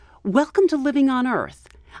Welcome to Living on Earth.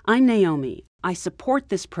 I'm Naomi. I support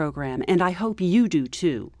this program, and I hope you do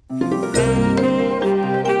too.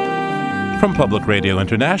 From Public Radio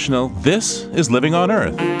International, this is Living on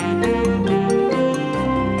Earth.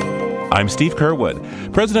 I'm Steve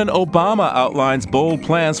Curwood. President Obama outlines bold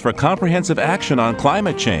plans for comprehensive action on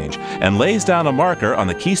climate change and lays down a marker on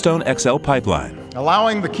the Keystone XL pipeline.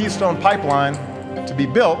 Allowing the Keystone pipeline to be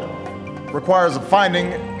built requires a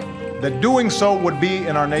finding that doing so would be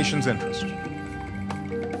in our nation's interest.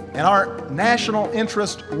 And our national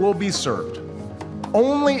interest will be served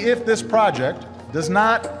only if this project does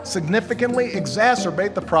not significantly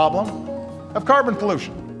exacerbate the problem of carbon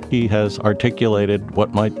pollution. He has articulated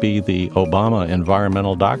what might be the Obama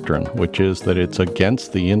environmental doctrine, which is that it's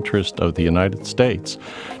against the interest of the United States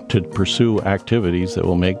to pursue activities that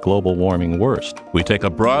will make global warming worse. We take a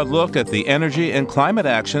broad look at the energy and climate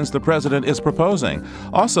actions the president is proposing.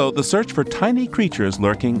 Also, the search for tiny creatures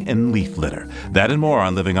lurking in leaf litter. That and more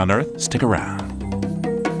on Living on Earth. Stick around.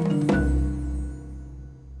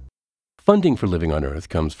 Funding for Living on Earth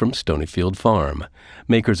comes from Stonyfield Farm,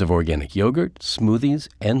 makers of organic yogurt, smoothies,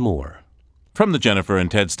 and more. From the Jennifer and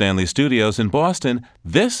Ted Stanley studios in Boston,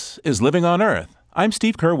 this is Living on Earth. I'm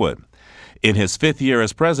Steve Curwood. In his 5th year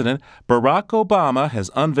as president, Barack Obama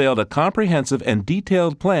has unveiled a comprehensive and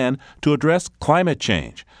detailed plan to address climate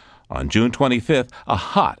change. On June 25th, a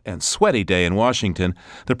hot and sweaty day in Washington,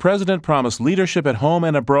 the president promised leadership at home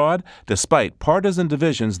and abroad despite partisan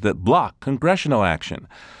divisions that block congressional action.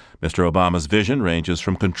 Mr. Obama's vision ranges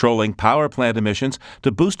from controlling power plant emissions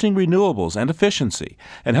to boosting renewables and efficiency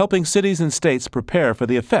and helping cities and states prepare for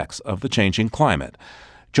the effects of the changing climate.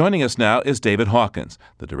 Joining us now is David Hawkins,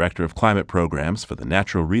 the Director of Climate Programs for the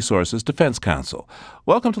Natural Resources Defense Council.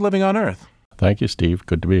 Welcome to Living on Earth. Thank you, Steve.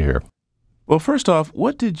 Good to be here. Well, first off,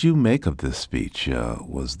 what did you make of this speech?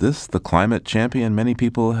 Was this the climate champion many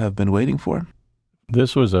people have been waiting for?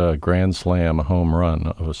 This was a grand slam home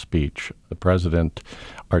run of a speech. The president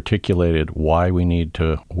articulated why we need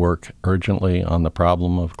to work urgently on the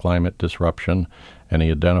problem of climate disruption, and he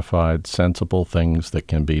identified sensible things that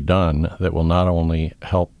can be done that will not only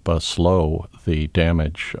help slow the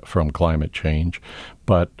damage from climate change,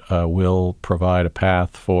 but will provide a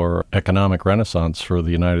path for economic renaissance for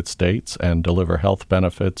the United States and deliver health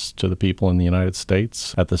benefits to the people in the United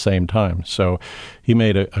States at the same time. So he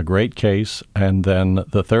made a great case. And then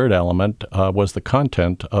the third element was the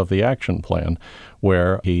content of the action plan,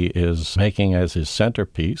 where he is making as his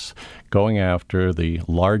centerpiece going after the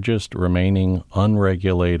largest remaining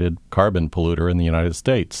unregulated carbon polluter in the United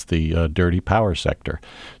States, the dirty power sector.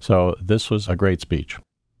 So this was a great speech.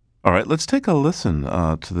 All right, let's take a listen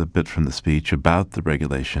to the bit from the speech about the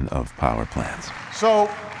regulation of power plants. So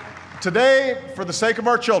today, for the sake of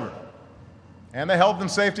our children and the health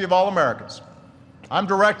and safety of all Americans, I'm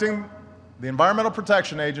directing the Environmental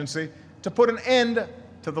Protection Agency to put an end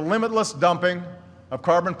to the limitless dumping of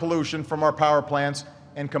carbon pollution from our power plants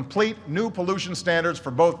and complete new pollution standards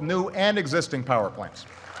for both new and existing power plants.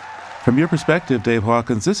 From your perspective, Dave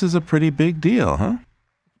Hawkins, this is a pretty big deal, huh?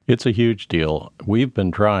 It's a huge deal. We've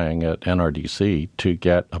been trying at NRDC to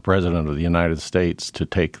get a president of the United States to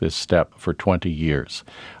take this step for 20 years,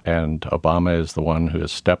 and Obama is the one who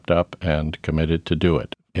has stepped up and committed to do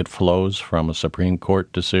it. It flows from a Supreme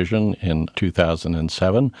Court decision in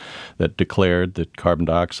 2007 that declared that carbon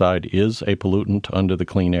dioxide is a pollutant under the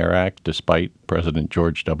Clean Air Act, despite President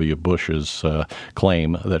George W. Bush's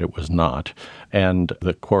claim that it was not. And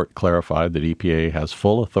the court clarified that EPA has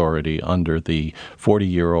full authority under the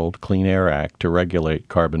 40-year-old Clean Air Act to regulate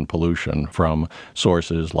carbon pollution from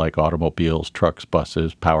sources like automobiles, trucks,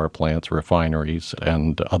 buses, power plants, refineries,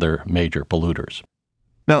 and other major polluters.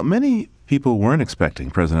 Now, many people weren't expecting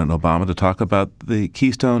President Obama to talk about the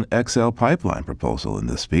Keystone XL pipeline proposal in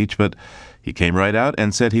this speech, but he came right out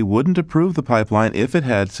and said he wouldn't approve the pipeline if it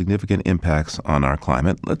had significant impacts on our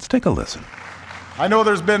climate. Let's take a listen. I know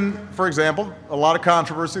there's been, for example, a lot of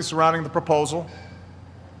controversy surrounding the proposal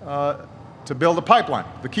to build a pipeline,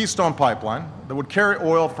 the Keystone pipeline, that would carry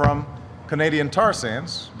oil from Canadian tar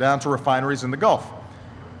sands down to refineries in the Gulf.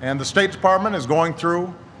 And the State Department is going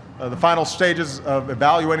through the final stages of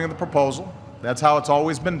evaluating the proposal. That's how it's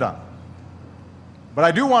always been done. But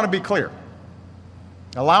I do want to be clear.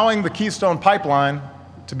 Allowing the Keystone pipeline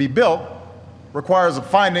to be built requires a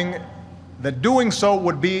finding that doing so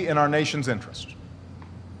would be in our nation's interest.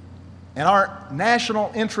 And our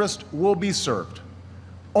national interest will be served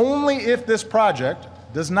only if this project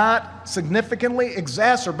does not significantly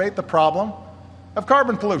exacerbate the problem of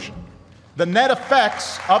carbon pollution. The net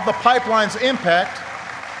effects of the pipeline's impact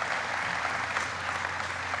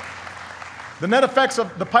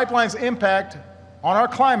on our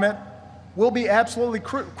climate will be absolutely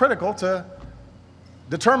critical to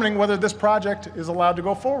determining whether this project is allowed to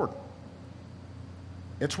go forward.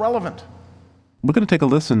 It's relevant. We're going to take a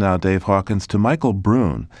listen now, Dave Hawkins, to Michael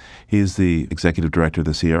Brune. He's the executive director of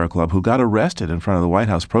the Sierra Club, who got arrested in front of the White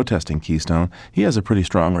House protesting Keystone. He has a pretty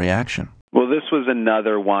strong reaction. Well, this was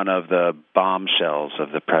another one of the bombshells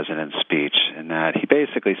of the president's speech, in that he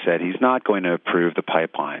basically said he's not going to approve the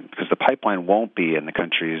pipeline because the pipeline won't be in the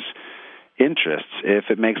country's interests if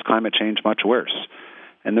it makes climate change much worse.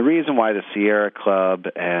 And the reason why the Sierra Club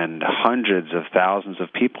and hundreds of thousands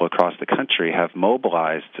of people across the country have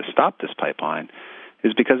mobilized to stop this pipeline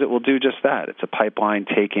is because it will do just that. It's a pipeline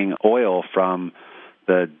taking oil from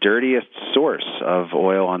the dirtiest source of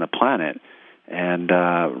oil on the planet. And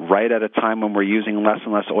right at a time when we're using less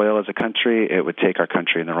and less oil as a country, it would take our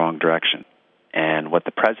country in the wrong direction. And what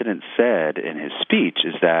the president said in his speech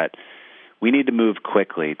is that we need to move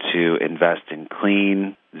quickly to invest in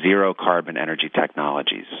clean, zero-carbon energy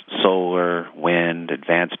technologies, solar, wind,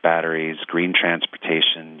 advanced batteries, green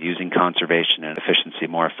transportation, using conservation and efficiency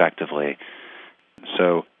more effectively.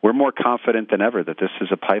 So we're more confident than ever that this is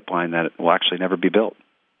a pipeline that will actually never be built.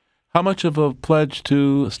 How much of a pledge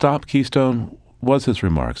to stop Keystone was his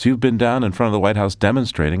remarks? You've been down in front of the White House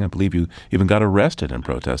demonstrating. I believe you even got arrested in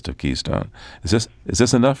protest of Keystone. Is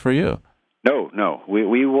this enough for you? No.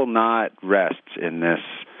 We will not rest in this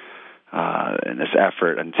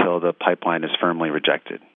effort until the pipeline is firmly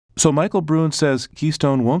rejected. So Michael Brune says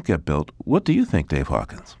Keystone won't get built. What do you think, Dave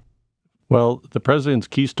Hawkins? Well, the president's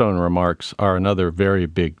Keystone remarks are another very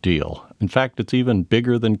big deal. In fact, it's even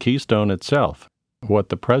bigger than Keystone itself. What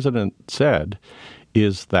the president said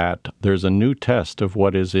is that there's a new test of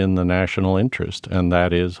what is in the national interest, and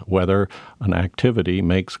that is whether an activity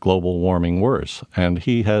makes global warming worse. And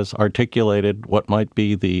he has articulated what might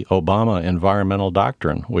be the Obama environmental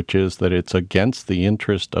doctrine, which is that it's against the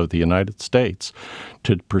interest of the United States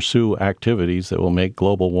to pursue activities that will make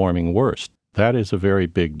global warming worse. That is a very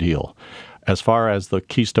big deal. As far as the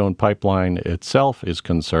Keystone Pipeline itself is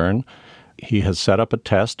concerned, he has set up a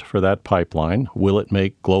test for that pipeline. Will it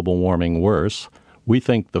make global warming worse? We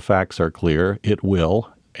think the facts are clear. It will,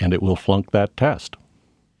 and it will flunk that test.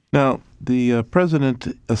 Now, the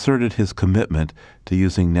president asserted his commitment to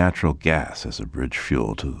using natural gas as a bridge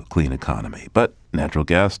fuel to a clean economy. But natural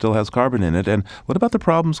gas still has carbon in it. And what about the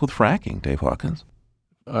problems with fracking, Dave Hawkins?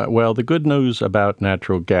 Well, the good news about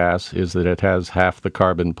natural gas is that it has half the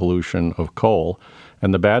carbon pollution of coal.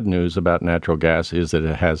 And the bad news about natural gas is that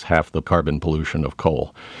it has half the carbon pollution of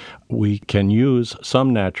coal. We can use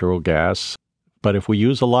some natural gas, but if we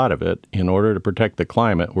use a lot of it, in order to protect the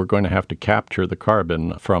climate, we're going to have to capture the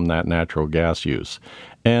carbon from that natural gas use.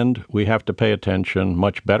 And we have to pay attention,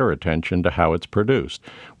 much better attention, to how it's produced.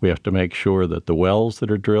 We have to make sure that the wells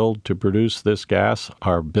that are drilled to produce this gas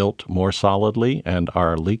are built more solidly and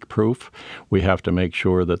are leak-proof. We have to make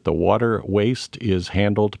sure that the water waste is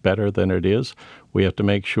handled better than it is. We have to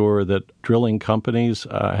make sure that drilling companies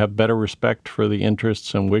have better respect for the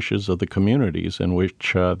interests and wishes of the communities in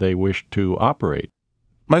which they wish to operate.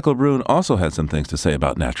 Michael Brune also had some things to say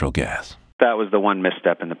about natural gas. That was the one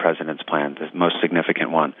misstep in the president's plan, the most significant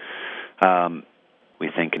one. We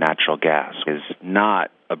think natural gas is not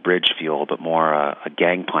a bridge fuel, but more a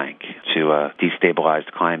gangplank to a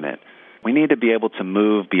destabilized climate. We need to be able to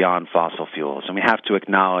move beyond fossil fuels, and we have to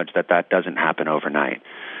acknowledge that that doesn't happen overnight.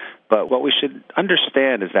 But what we should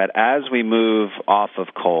understand is that as we move off of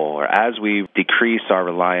coal, or as we decrease our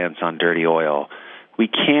reliance on dirty oil, we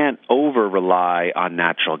can't over-rely on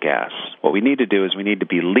natural gas. What we need to do is we need to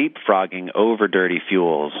be leapfrogging over dirty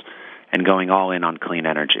fuels and going all in on clean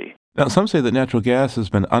energy. Now, some say that natural gas has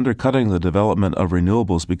been undercutting the development of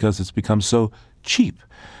renewables because it's become so cheap.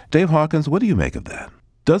 Dave Hawkins, what do you make of that?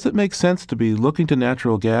 Does it make sense to be looking to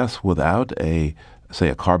natural gas without a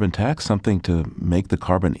carbon tax, something to make the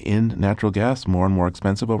carbon in natural gas more and more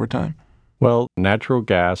expensive over time? Well, natural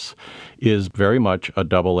gas is very much a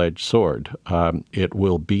double-edged sword. It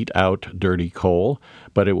will beat out dirty coal,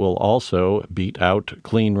 but it will also beat out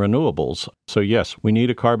clean renewables. So yes, we need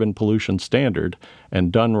a carbon pollution standard,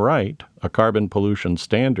 and done right, a carbon pollution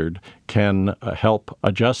standard can help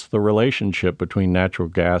adjust the relationship between natural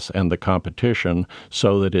gas and the competition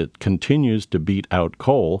so that it continues to beat out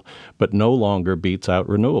coal, but no longer beats out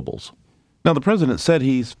renewables. Now, the president said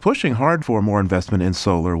he's pushing hard for more investment in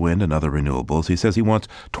solar, wind, and other renewables. He says he wants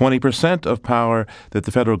 20% of power that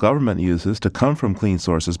the federal government uses to come from clean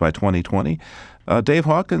sources by 2020. Dave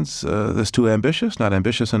Hawkins, this too ambitious, not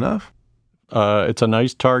ambitious enough? it's a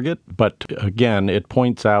nice target, but again, it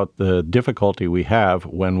points out the difficulty we have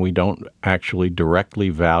when we don't actually directly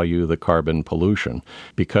value the carbon pollution.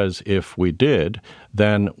 Because if we did,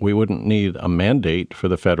 then we wouldn't need a mandate for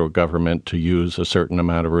the federal government to use a certain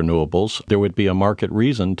amount of renewables. There would be a market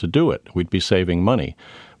reason to do it. We'd be saving money.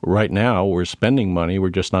 Right now, we're spending money. We're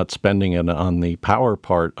just not spending it on the power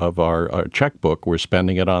part of our checkbook. We're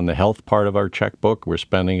spending it on the health part of our checkbook. We're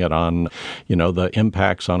spending it on, the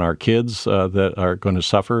impacts on our kids that are going to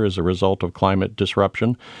suffer as a result of climate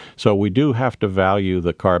disruption. So we do have to value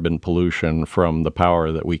the carbon pollution from the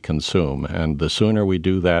power that we consume. And the sooner we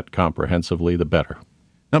do that comprehensively, the better.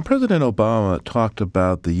 Now, President Obama talked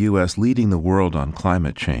about the U.S. leading the world on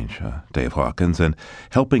climate change, Dave Hawkins, and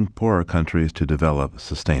helping poorer countries to develop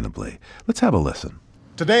sustainably. Let's have a listen.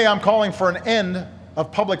 Today, I'm calling for an end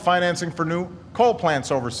of public financing for new coal plants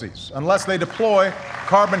overseas, unless they deploy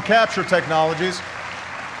carbon capture technologies,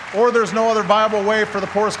 or there's no other viable way for the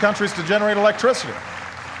poorest countries to generate electricity.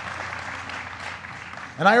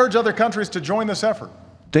 And I urge other countries to join this effort.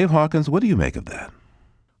 Dave Hawkins, what do you make of that?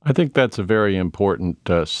 I think that's a very important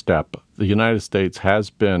step. The United States has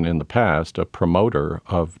been in the past a promoter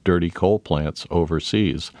of dirty coal plants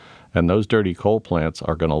overseas, and those dirty coal plants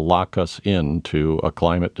are going to lock us into a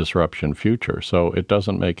climate disruption future, so it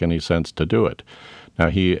doesn't make any sense to do it. Now,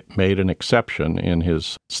 he made an exception in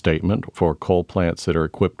his statement for coal plants that are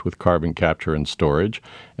equipped with carbon capture and storage,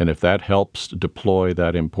 and if that helps deploy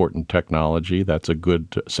that important technology, that's a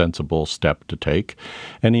good, sensible step to take.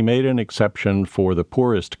 And he made an exception for the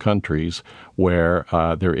poorest countries where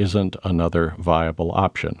there isn't another viable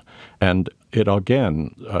option. And it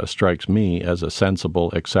again strikes me as a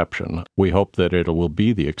sensible exception. We hope that it will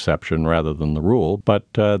be the exception rather than the rule,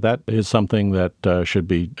 but that is something that should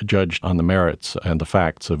be judged on the merits and the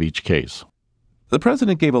facts of each case. The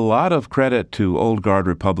president gave a lot of credit to old guard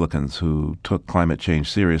Republicans who took climate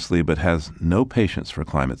change seriously but has no patience for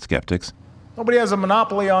climate skeptics. Nobody has a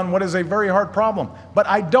monopoly on what is a very hard problem, but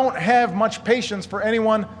I don't have much patience for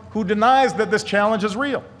anyone who denies that this challenge is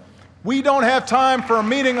real. We don't have time for a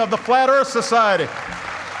meeting of the Flat Earth Society.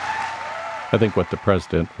 I think what the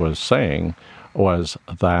president was saying was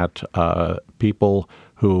that people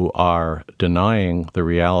who are denying the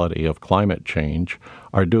reality of climate change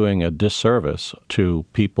are doing a disservice to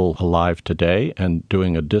people alive today and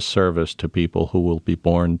doing a disservice to people who will be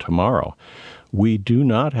born tomorrow. We do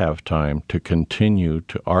not have time to continue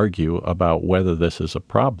to argue about whether this is a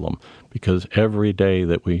problem, because every day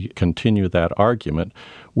that we continue that argument,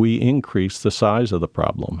 we increase the size of the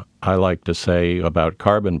problem. I like to say about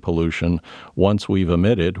carbon pollution, once we've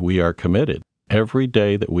emitted, we are committed. Every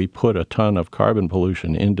day that we put a ton of carbon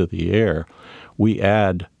pollution into the air, we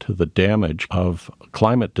add to the damage of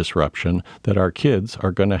climate disruption that our kids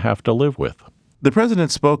are going to have to live with. The president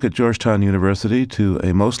spoke at Georgetown University to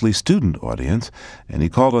a mostly student audience, and he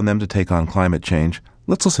called on them to take on climate change.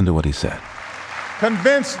 Let's listen to what he said.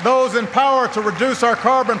 Convince those in power to reduce our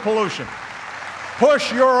carbon pollution.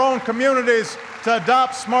 Push your own communities to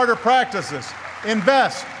adopt smarter practices.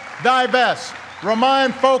 Invest, divest.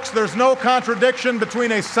 Remind folks there's no contradiction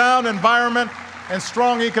between a sound environment and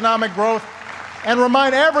strong economic growth. And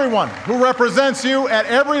remind everyone who represents you at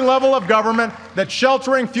every level of government that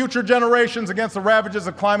sheltering future generations against the ravages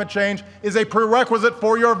of climate change is a prerequisite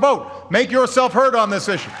for your vote. Make yourself heard on this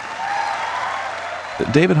issue.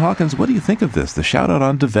 David Hawkins, what do you think of this, the shout-out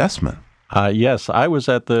on divestment? Yes, I was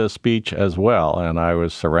at the speech as well, and I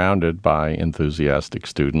was surrounded by enthusiastic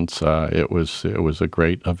students. It was a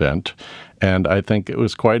great event, and I think it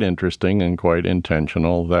was quite interesting and quite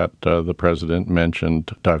intentional that the president mentioned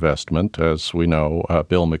divestment. As we know,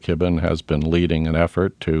 Bill McKibben has been leading an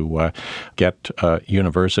effort to get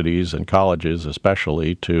universities and colleges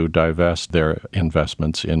especially to divest their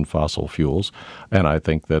investments in fossil fuels, and I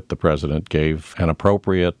think that the president gave an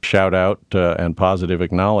appropriate shout-out and positive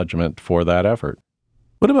acknowledgement for that effort.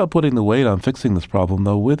 What about putting the weight on fixing this problem,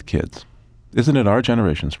 though, with kids? Isn't it our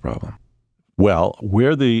generation's problem? Well,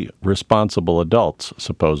 we're the responsible adults,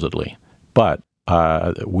 supposedly, but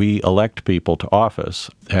we elect people to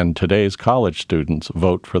office, and today's college students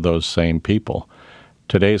vote for those same people.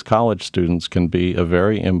 Today's college students can be a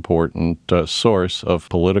very important source of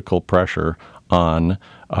political pressure on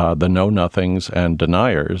the know-nothings and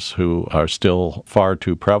deniers who are still far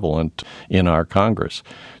too prevalent in our Congress.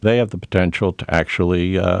 They have the potential to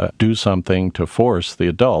actually do something to force the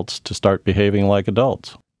adults to start behaving like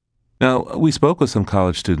adults. Now, we spoke with some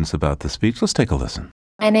college students about the speech. Let's take a listen.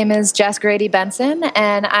 My name is Jess Grady Benson,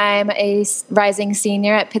 and I'm a rising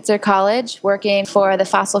senior at Pitzer College working for the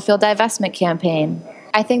fossil fuel divestment campaign.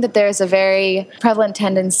 I think that there's a very prevalent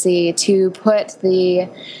tendency to put the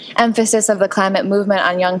emphasis of the climate movement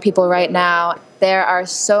on young people right now. There are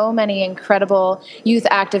so many incredible youth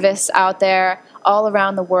activists out there all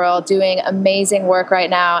around the world doing amazing work right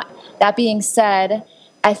now. That being said,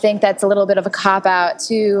 I think that's a little bit of a cop-out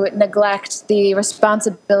to neglect the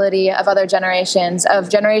responsibility of other generations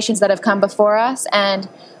that have come before us, and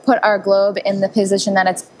put our globe in the position that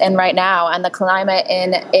it's in right now, and the climate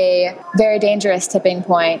in a very dangerous tipping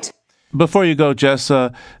point. Before you go, Jess,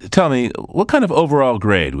 tell me, what kind of overall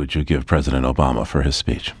grade would you give President Obama for his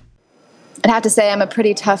speech? I'd have to say I'm a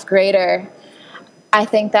pretty tough grader. I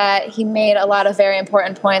think that he made a lot of very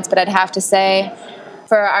important points, but I'd have to say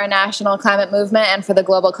for our national climate movement and for the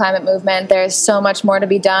global climate movement, there's so much more to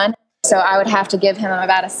be done. So I would have to give him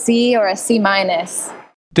about a C or a C minus.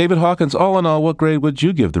 David Hawkins, all in all, what grade would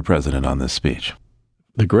you give the president on this speech?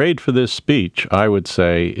 The grade for this speech, I would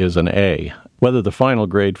say, is an A. Whether the final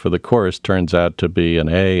grade for the course turns out to be an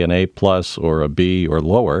A, an A+, or a B or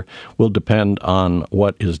lower will depend on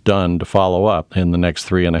what is done to follow up in the next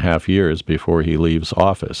 3.5 years before he leaves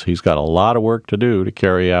office. He's got a lot of work to do to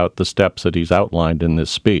carry out the steps that he's outlined in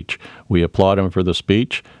this speech. We applaud him for the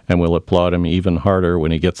speech, and we'll applaud him even harder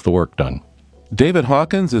when he gets the work done. David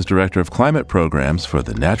Hawkins is Director of Climate Programs for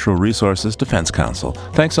the Natural Resources Defense Council.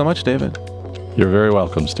 Thanks so much, David. You're very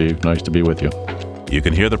welcome, Steve. Nice to be with you. You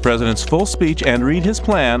can hear the president's full speech and read his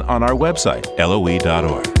plan on our website,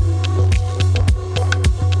 LOE.org.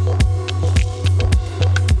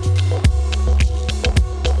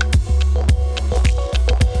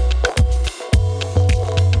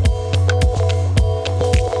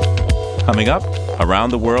 Coming up,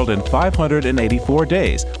 around the world in 584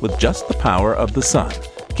 days with just the power of the sun.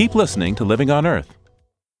 Keep listening to Living on Earth.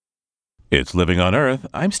 It's Living on Earth.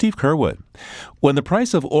 I'm Steve Kerwood. When the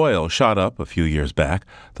price of oil shot up a few years back,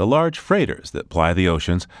 the large freighters that ply the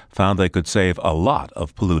oceans found they could save a lot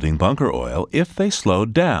of polluting bunker oil if they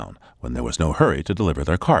slowed down when there was no hurry to deliver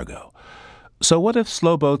their cargo. So what if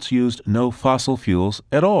slow boats used no fossil fuels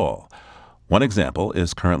at all? One example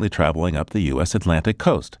is currently traveling up the U.S. Atlantic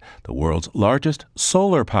coast, the world's largest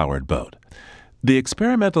solar-powered boat. The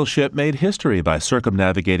experimental ship made history by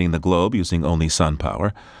circumnavigating the globe using only sun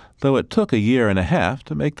power, though it took 1.5 years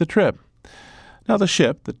to make the trip. Now, the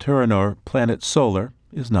ship, the Turinor Planet Solar,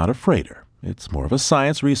 is not a freighter. It's more of a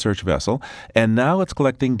science research vessel, and now it's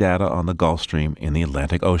collecting data on the Gulf Stream in the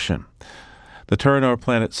Atlantic Ocean. The Turinor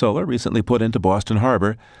Planet Solar recently put into Boston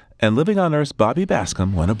Harbor, and Living on Earth's Bobby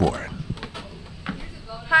Bascom went aboard.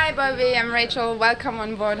 Hi, Bobby. I'm Rachel. Welcome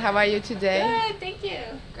on board. How are you today? Good, thank you.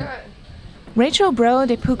 Good. Rachel Bro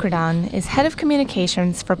de Pucredon is head of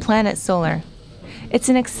communications for Planet Solar. It's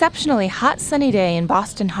an exceptionally hot, sunny day in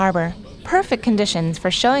Boston Harbor. Perfect conditions for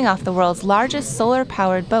showing off the world's largest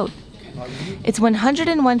solar-powered boat. It's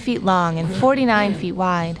 101 feet long and 49 feet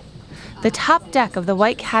wide. The top deck of the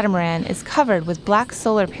white catamaran is covered with black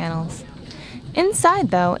solar panels.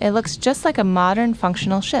 Inside, though, it looks just like a modern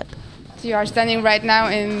functional ship. So you are standing right now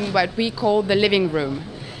in what we call the living room.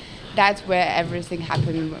 That's where everything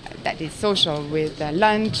happens that is social, with the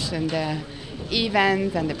lunch and the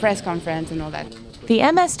events and the press conference and all that. The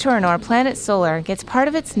MS Turinor Planet Solar gets part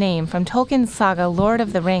of its name from Tolkien's saga Lord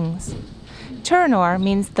of the Rings. Turinor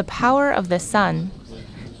means the power of the sun.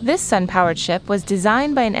 This sun-powered ship was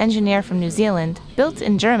designed by an engineer from New Zealand, built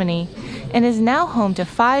in Germany, and is now home to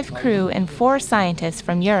 5 crew and 4 scientists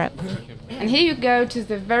from Europe. And here you go to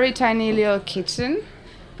the very tiny little kitchen,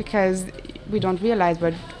 because we don't realize,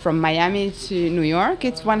 but from Miami to New York,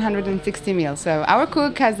 it's 160 miles. So our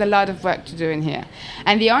cook has a lot of work to do in here.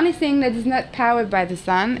 And the only thing that is not powered by the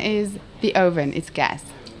sun is the oven, it's gas.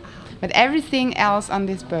 But everything else on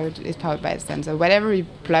this boat is powered by the sun. So whatever you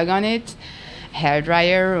plug on it, hair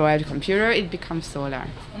dryer or a computer, it becomes solar.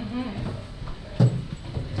 Mm-hmm.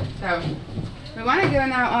 So we want to go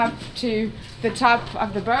now up to the top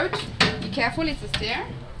of the boat. Be careful, it's a stair.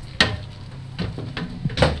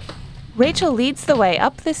 Rachel leads the way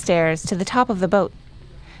up the stairs to the top of the boat.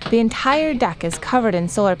 The entire deck is covered in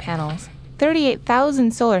solar panels,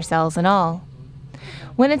 38,000 solar cells in all.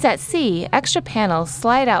 When it's at sea, extra panels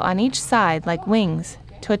slide out on each side like wings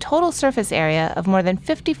to a total surface area of more than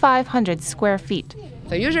 5,500 square feet.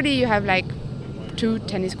 So usually you have like 2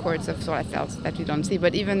 tennis courts of solar cells that we don't see,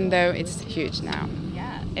 but even though it's huge now.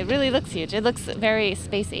 Yeah, it really looks huge. It looks very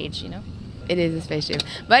space age, you know? It is a spaceship,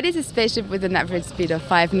 but it's a spaceship with an average speed of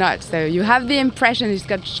 5 knots. So you have the impression it's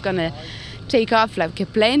just gonna take off like a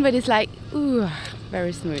plane, but it's like, ooh,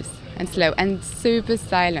 very smooth and slow and super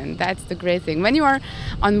silent. That's the great thing. When you are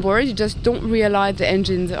on board, you just don't realize the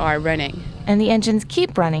engines are running. And the engines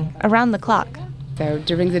keep running around the clock. So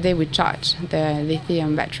during the day we charge the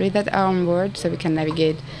lithium battery that are on board, so we can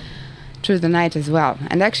navigate through the night as well.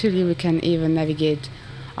 And actually we can even navigate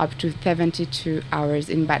up to 72 hours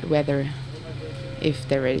in bad weather if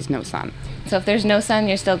there is no sun. So if there's no sun,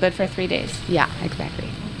 you're still good for 3 days? Yeah, exactly.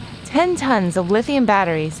 10 tons of lithium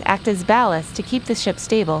batteries act as ballast to keep the ship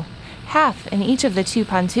stable, half in each of the 2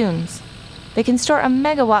 pontoons. They can store a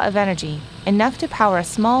megawatt of energy, enough to power a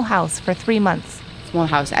small house for 3 months. Small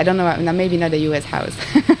house. I don't know, maybe not a U.S. house.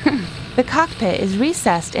 The cockpit is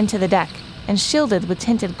recessed into the deck and shielded with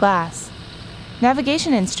tinted glass.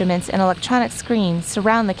 Navigation instruments and electronic screens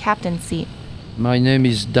surround the captain's seat. My name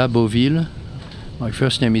is Daboville. My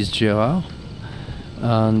first name is Gérard.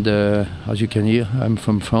 And as you can hear, I'm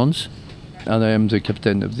from France. And I am the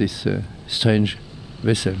captain of this strange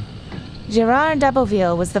vessel. Gérard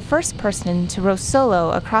Daboville was the first person to row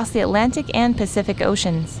solo across the Atlantic and Pacific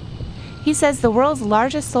Oceans. He says the world's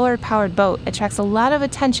largest solar-powered boat attracts a lot of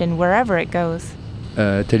attention wherever it goes.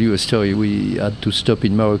 I'll tell you a story. We had to stop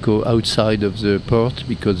in Morocco outside of the port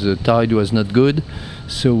because the tide was not good.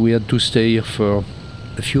 So we had to stay here for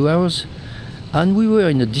a few hours. And we were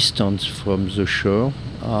in a distance from the shore,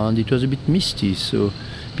 and it was a bit misty, so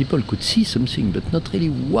people could see something, but not really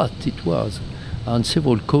what it was. And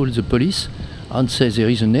several called the police and said there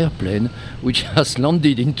is an airplane which has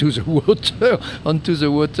landed into the water.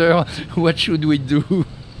 What should we do?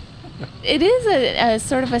 It is a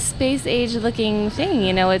sort of a space-age looking thing,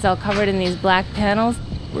 you know, it's all covered in these black panels.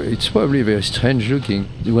 Well, it's probably very strange looking.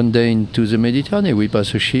 One day into the Mediterranean, we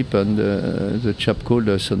passed a ship, and the chap called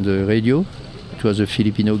us on the radio. It was a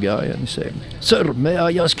Filipino guy, and he said, "Sir, may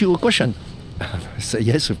I ask you a question?" I said,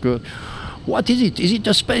 "Yes, of course." "What is it? Is it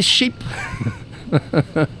a spaceship?"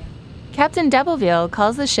 Captain Daboville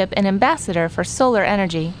calls the ship an ambassador for solar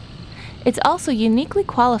energy. It's also uniquely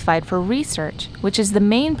qualified for research, which is the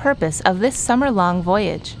main purpose of this summer-long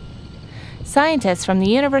voyage. Scientists from the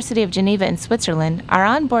University of Geneva in Switzerland are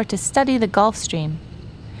on board to study the Gulf Stream.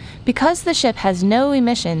 Because the ship has no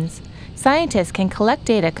emissions, scientists can collect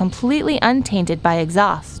data completely untainted by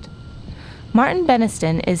exhaust. Martin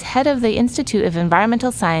Beniston is head of the Institute of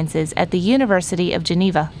Environmental Sciences at the University of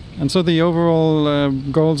Geneva. And so the overall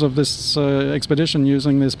goals of this expedition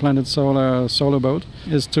using this Planet solar boat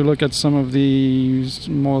is to look at some of the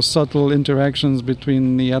more subtle interactions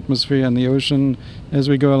between the atmosphere and the ocean as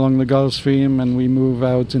we go along the Gulf Stream and we move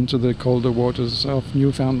out into the colder waters of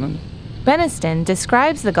Newfoundland. Beniston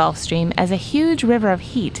describes the Gulf Stream as a huge river of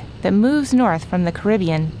heat that moves north from the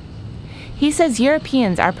Caribbean. He says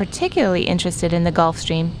Europeans are particularly interested in the Gulf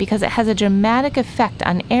Stream because it has a dramatic effect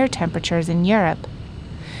on air temperatures in Europe.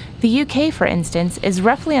 The UK, for instance, is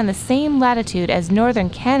roughly on the same latitude as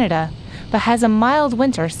northern Canada, but has a mild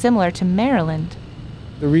winter similar to Maryland.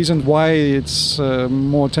 The reason why it's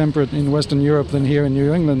more temperate in Western Europe than here in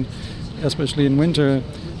New England, especially in winter,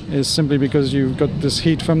 is simply because you've got this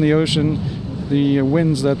heat from the ocean. The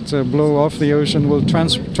winds that blow off the ocean will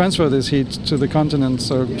transfer this heat to the continent,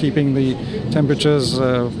 so keeping the temperatures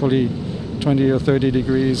probably 20 or 30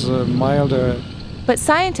 degrees milder. But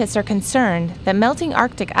scientists are concerned that melting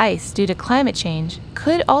Arctic ice due to climate change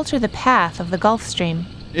could alter the path of the Gulf Stream.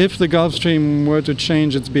 If the Gulf Stream were to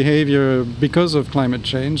change its behavior because of climate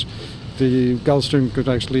change, the Gulf Stream could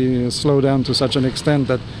actually slow down to such an extent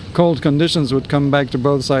that cold conditions would come back to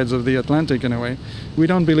both sides of the Atlantic in a way. We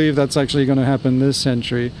don't believe that's actually going to happen this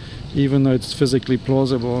century, even though it's physically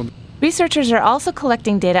plausible. Researchers are also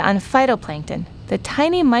collecting data on phytoplankton, the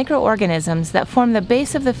tiny microorganisms that form the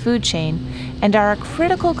base of the food chain and are a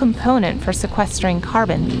critical component for sequestering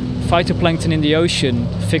carbon. Phytoplankton in the ocean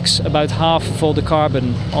fix about half of all the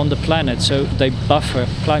carbon on the planet, so they buffer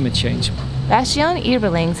climate change. Bastiaan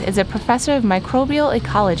Eberlings is a professor of microbial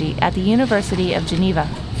ecology at the University of Geneva.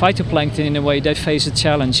 Phytoplankton, in a way, they face a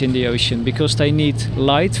challenge in the ocean because they need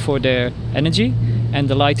light for their energy, and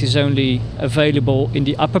the light is only available in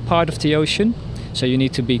the upper part of the ocean, so you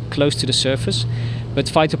need to be close to the surface. But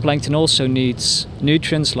phytoplankton also needs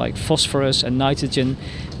nutrients like phosphorus and nitrogen,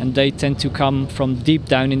 and they tend to come from deep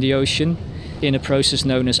down in the ocean in a process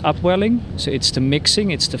known as upwelling. So it's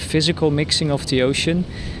the physical mixing of the ocean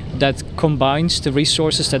that combines the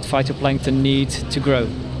resources that phytoplankton need to grow.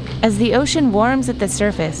 As the ocean warms at the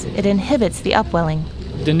surface, it inhibits the upwelling.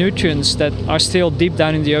 The nutrients that are still deep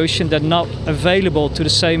down in the ocean, they're not available to the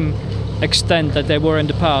same extent that they were in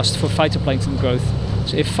the past for phytoplankton growth.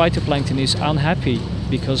 So if phytoplankton is unhappy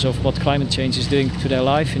because of what climate change is doing to their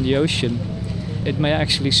life in the ocean, it may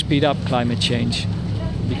actually speed up climate change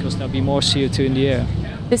because there'll be more CO2 in the air.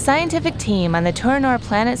 The scientific team on the Tour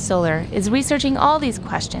Planet Solar is researching all these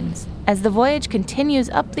questions as the voyage continues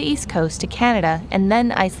up the east coast to Canada and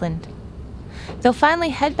then Iceland. They'll finally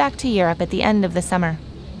head back to Europe at the end of the summer.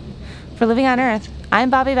 For Living on Earth, I'm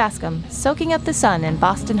Bobby Bascom, soaking up the sun in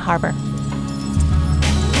Boston Harbor.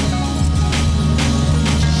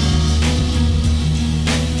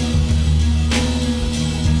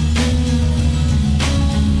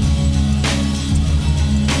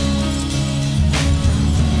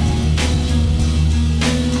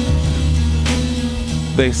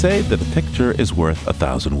 They say that a picture is worth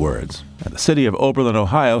 1,000 words, and the city of Oberlin,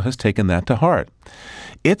 Ohio has taken that to heart.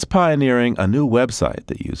 It's pioneering a new website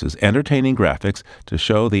that uses entertaining graphics to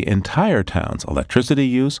show the entire town's electricity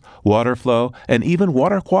use, water flow, and even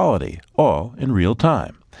water quality, all in real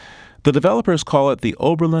time. The developers call it the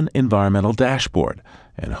Oberlin Environmental Dashboard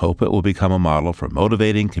and hope it will become a model for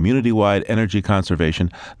motivating community-wide energy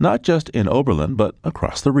conservation, not just in Oberlin, but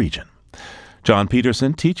across the region. John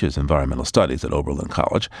Peterson teaches environmental studies at Oberlin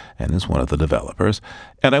College and is one of the developers,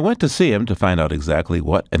 and I went to see him to find out exactly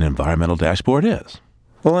what an environmental dashboard is.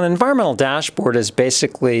 Well, an environmental dashboard is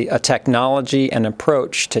basically a technology and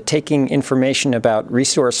approach to taking information about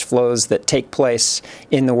resource flows that take place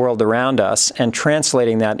in the world around us and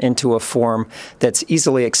translating that into a form that's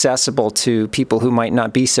easily accessible to people who might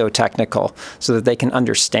not be so technical so that they can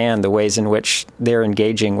understand the ways in which they're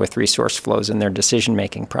engaging with resource flows in their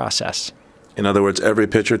decision-making process. In other words, every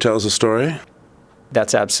picture tells a story?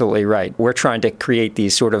 That's absolutely right. We're trying to create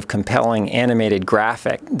these sort of compelling animated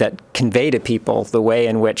graphic that convey to people the way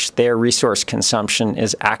in which their resource consumption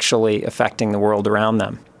is actually affecting the world around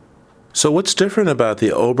them. So what's different about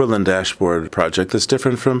the Oberlin Dashboard project that's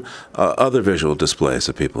different from other visual displays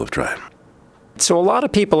that people have tried? So a lot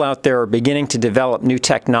of people out there are beginning to develop new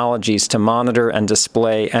technologies to monitor and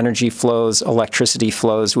display energy flows, electricity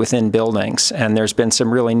flows within buildings, and there's been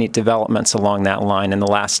some really neat developments along that line in the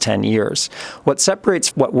last 10 years. What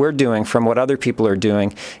separates what we're doing from what other people are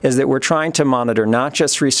doing is that we're trying to monitor not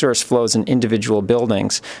just resource flows in individual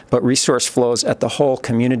buildings, but resource flows at the whole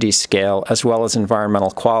community scale as well as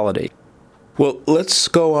environmental quality. Well, let's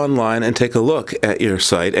go online and take a look at your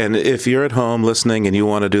site. And if you're at home listening and you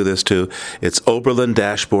want to do this too, it's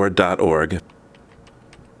oberlindashboard.org.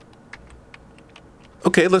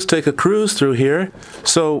 Okay, let's take a cruise through here.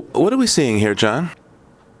 So what are we seeing here, John?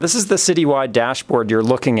 This is the citywide dashboard you're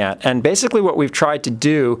looking at. And basically what we've tried to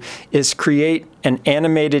do is create an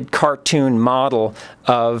animated cartoon model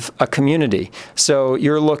of a community. So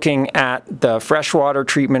you're looking at the freshwater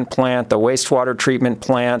treatment plant, the wastewater treatment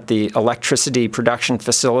plant, the electricity production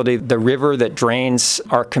facility, the river that drains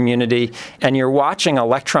our community, and you're watching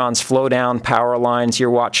electrons flow down power lines. You're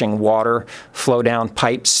watching water flow down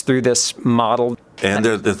pipes through this model. And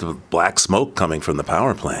there's black smoke coming from the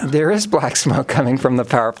power plant. There is black smoke coming from the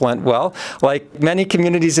power plant. Well, like many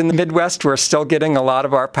communities in the Midwest, we're still getting a lot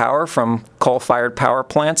of our power from coal-fired power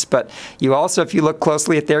plants. But you also, if you look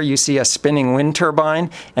closely at there, you see a spinning wind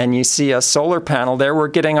turbine and you see a solar panel there. We're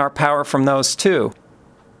getting our power from those too.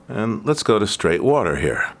 And let's go to straight water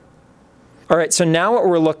here. All right, so now what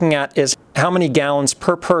we're looking at is how many gallons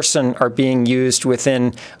per person are being used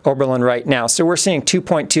within Oberlin right now. So we're seeing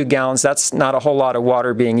 2.2 gallons. That's not a whole lot of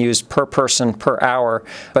water being used per person per hour,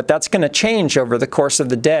 but that's going to change over the course of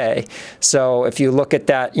the day. So if you look at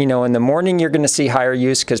that, in the morning you're going to see higher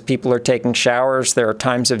use because people are taking showers. There are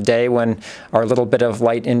times of day when our little bit of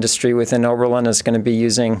light industry within Oberlin is going to be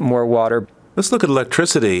using more water. Let's look at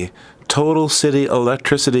electricity. Total city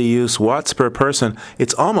electricity use, watts per person.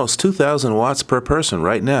 It's almost 2,000 watts per person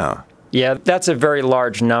right now. Yeah, that's a very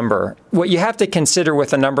large number. What you have to consider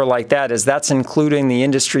with a number like that is that's including the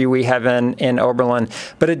industry we have in Oberlin.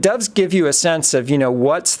 But it does give you a sense of,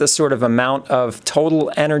 what's the sort of amount of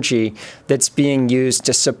total energy that's being used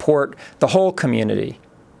to support the whole community.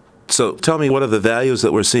 So tell me, what are the values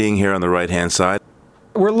that we're seeing here on the right-hand side?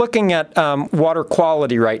 We're looking at water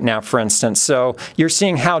quality right now, for instance. So you're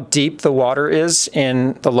seeing how deep the water is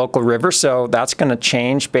in the local river. So that's going to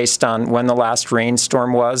change based on when the last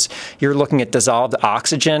rainstorm was. You're looking at dissolved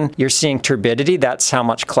oxygen. You're seeing turbidity. That's how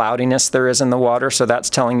much cloudiness there is in the water. So that's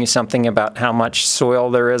telling you something about how much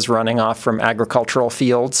soil there is running off from agricultural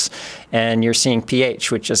fields. And you're seeing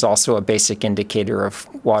pH, which is also a basic indicator of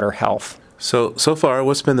water health. So far,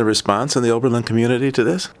 what's been the response in the Oberlin community to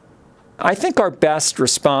this? I think our best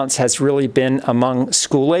response has really been among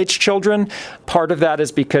school-age children. Part of that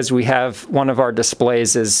is because we have one of our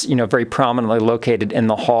displays is, very prominently located in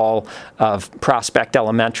the hall of Prospect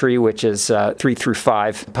Elementary, which is 3 through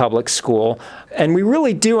 5 public school. And we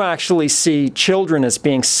really do actually see children as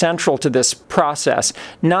being central to this process,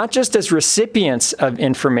 not just as recipients of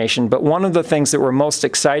information, but one of the things that we're most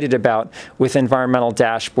excited about with Environmental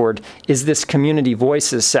Dashboard is this Community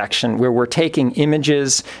Voices section, where we're taking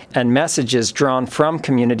images and messages messages drawn from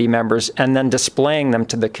community members and then displaying them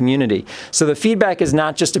to the community. So the feedback is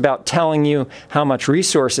not just about telling you how much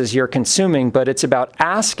resources you're consuming, but it's about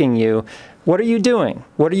asking you, what are you doing?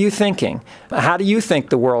 What are you thinking? How do you think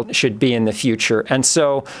the world should be in the future? And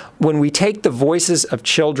so when we take the voices of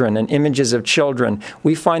children and images of children,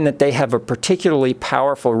 we find that they have a particularly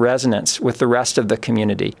powerful resonance with the rest of the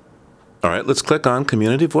community. All right, let's click on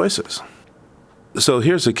Community Voices. So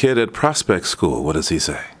here's a kid at Prospect School. What does he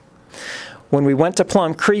say? When we went to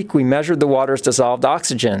Plum Creek, we measured the water's dissolved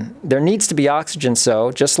oxygen. There needs to be oxygen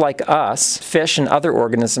so, just like us, fish and other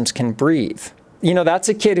organisms can breathe. You know, that's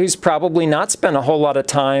a kid who's probably not spent a whole lot of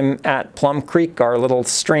time at Plum Creek, our little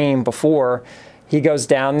stream, before. He goes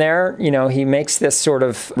down there, you know, he makes this sort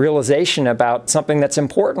of realization about something that's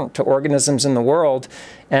important to organisms in the world,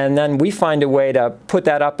 and then we find a way to put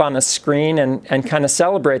that up on a screen and kind of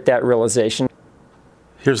celebrate that realization.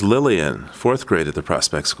 Here's Lillian, 4th grade at the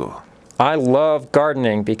Prospect School. I love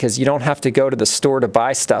gardening because you don't have to go to the store to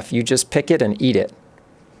buy stuff. You just pick it and eat it.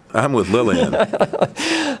 I'm with Lillian.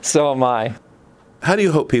 So am I. How do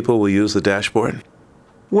you hope people will use the dashboard?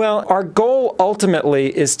 Well, our goal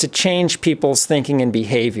ultimately is to change people's thinking and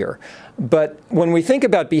behavior. But when we think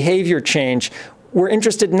about behavior change, we're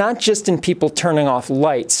interested not just in people turning off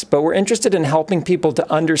lights, but we're interested in helping people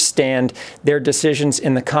to understand their decisions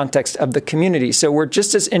in the context of the community. So we're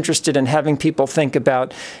just as interested in having people think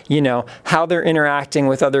about, you know, how they're interacting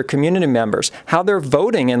with other community members, how they're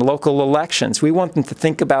voting in local elections. We want them to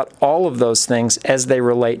think about all of those things as they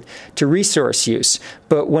relate to resource use.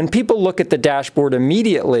 But when people look at the dashboard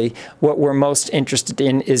immediately, what we're most interested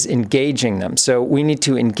in is engaging them. So we need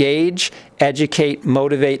to engage, educate,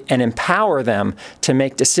 motivate, and empower them to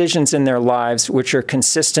make decisions in their lives which are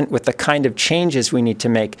consistent with the kind of changes we need to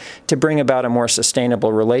make to bring about a more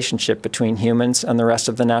sustainable relationship between humans and the rest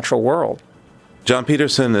of the natural world. John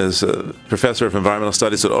Peterson is a professor of environmental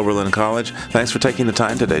studies at Oberlin College. Thanks for taking the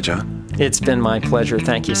time today, John. It's been my pleasure.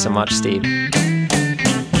 Thank you so much, Steve.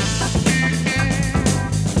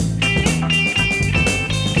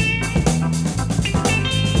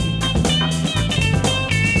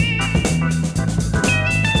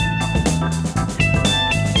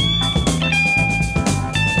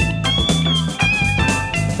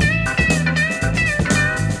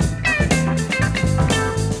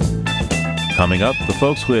 Coming up, the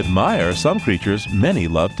folks who admire some creatures many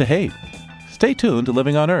love to hate. Stay tuned to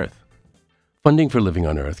Living on Earth. Funding for Living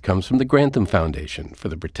on Earth comes from the Grantham Foundation for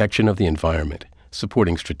the Protection of the Environment,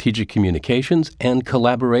 supporting strategic communications and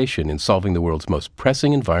collaboration in solving the world's most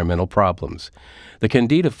pressing environmental problems. The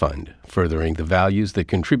Candida Fund, furthering the values that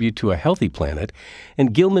contribute to a healthy planet,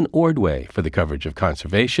 and Gilman Ordway for the coverage of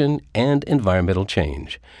conservation and environmental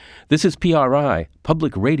change. This is PRI,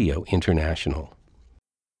 Public Radio International.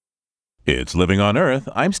 It's Living on Earth.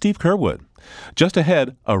 I'm Steve Kerwood. Just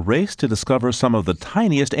ahead, a race to discover some of the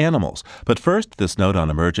tiniest animals. But first, this note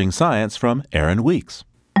on emerging science from Aaron Weeks.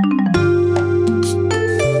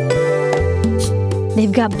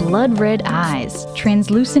 They've got blood-red eyes,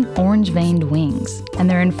 translucent orange-veined wings, and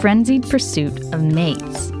they're in frenzied pursuit of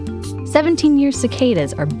mates. 17-year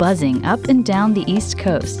cicadas are buzzing up and down the East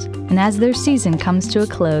Coast, and as their season comes to a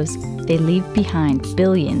close, they leave behind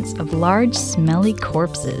billions of large, smelly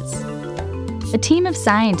corpses. A team of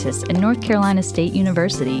scientists at North Carolina State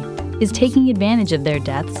University is taking advantage of their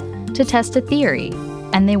deaths to test a theory,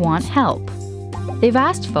 and they want help. They've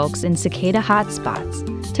asked folks in cicada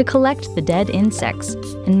hotspots to collect the dead insects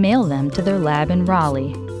and mail them to their lab in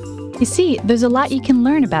Raleigh. You see, there's a lot you can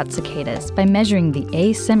learn about cicadas by measuring the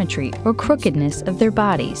asymmetry or crookedness of their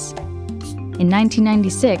bodies. In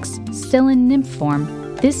 1996, still in nymph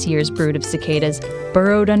form, this year's brood of cicadas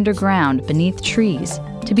burrowed underground beneath trees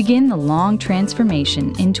to begin the long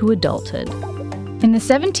transformation into adulthood. In the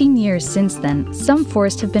 17 years since then, some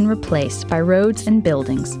forests have been replaced by roads and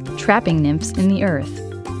buildings, trapping nymphs in the earth.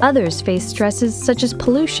 Others face stresses such as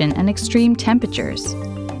pollution and extreme temperatures.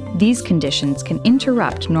 These conditions can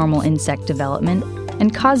interrupt normal insect development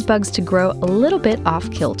and cause bugs to grow a little bit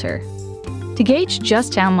off-kilter. To gauge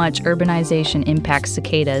just how much urbanization impacts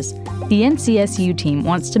cicadas, the NCSU team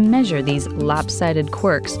wants to measure these lopsided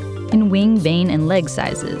quirks in wing, vein, and leg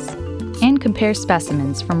sizes, and compare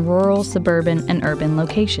specimens from rural, suburban, and urban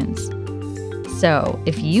locations. So,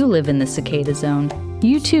 if you live in the cicada zone,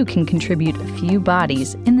 you too can contribute a few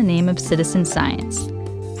bodies in the name of citizen science.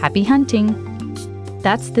 Happy hunting!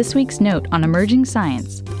 That's this week's note on emerging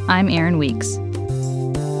science. I'm Aaron Weeks.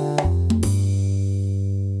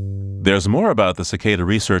 There's more about the Cicada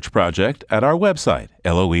Research Project at our website,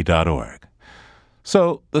 LOE.org.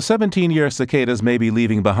 So, the 17-year cicadas may be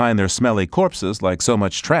leaving behind their smelly corpses like so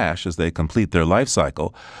much trash as they complete their life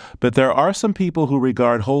cycle, but there are some people who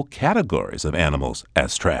regard whole categories of animals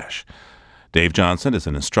as trash. Dave Johnson is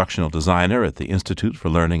an instructional designer at the Institute for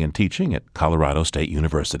Learning and Teaching at Colorado State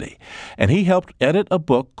University, and he helped edit a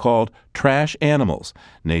book called Trash Animals,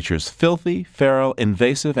 Nature's Filthy, Feral,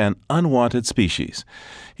 Invasive, and Unwanted Species.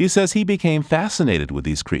 He says he became fascinated with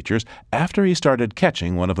these creatures after he started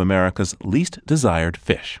catching one of America's least desired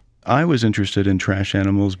fish. I was interested in trash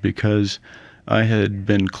animals because I had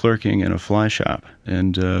been clerking in a fly shop,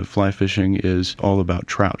 and fly fishing is all about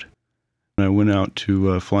trout. I went out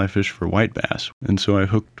to fly fish for white bass, and so I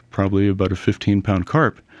hooked probably about a 15-pound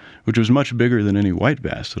carp, which was much bigger than any white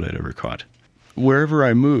bass that I'd ever caught. Wherever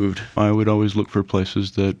I moved, I would always look for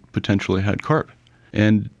places that potentially had carp.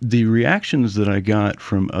 And the reactions that I got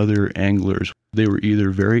from other anglers, they were either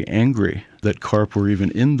very angry that carp were even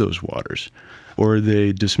in those waters, or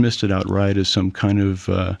they dismissed it outright as some kind of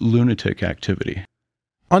lunatic activity.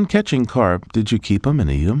 On catching carp, did you keep them and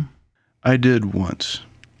eat them? I did once.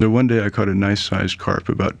 One day I caught a nice-sized carp,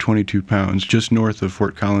 about 22 pounds, just north of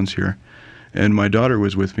Fort Collins here. And my daughter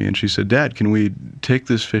was with me, and she said, "Dad, can we take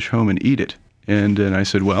this fish home and eat it?" And I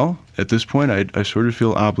said, well, at this point, I sort of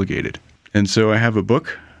feel obligated. And so I have a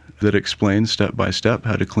book that explains step by step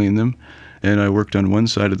how to clean them. And I worked on one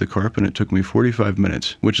side of the carp, and it took me 45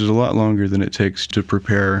 minutes, which is a lot longer than it takes to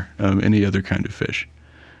prepare any other kind of fish.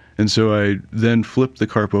 And so I then flipped the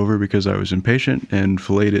carp over because I was impatient and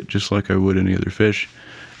filleted it just like I would any other fish.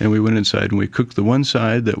 And we went inside and we cooked the one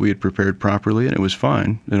side that we had prepared properly, and it was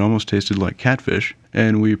fine. It almost tasted like catfish.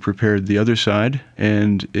 And we prepared the other side,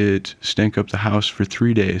 and it stank up the house for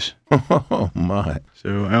 3 days. Oh, my.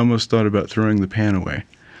 So I almost thought about throwing the pan away.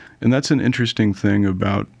 And that's an interesting thing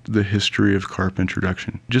about the history of carp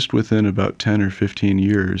introduction. Just within about 10 or 15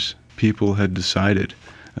 years, people had decided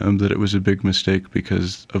that it was a big mistake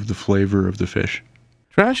because of the flavor of the fish.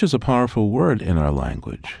 Trash is a powerful word in our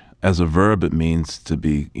language. As a verb, it means to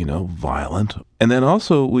be, violent. And then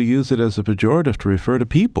also we use it as a pejorative to refer to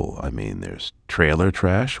people. I mean, there's trailer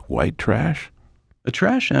trash, white trash. A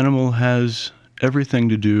trash animal has everything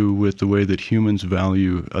to do with the way that humans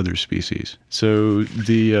value other species. So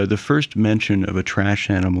the first mention of a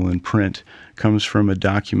trash animal in print comes from a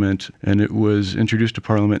document, and it was introduced to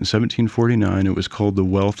Parliament in 1749. It was called The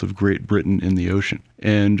Wealth of Great Britain in the Ocean.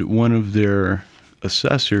 And one of their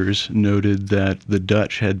assessors noted that the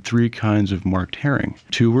Dutch had 3 kinds of marked herring.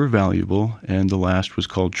 2 were valuable, and the last was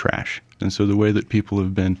called trash. And so the way that people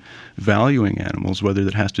have been valuing animals, whether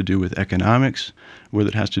that has to do with economics, whether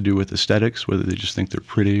it has to do with aesthetics, whether they just think they're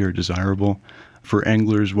pretty or desirable, for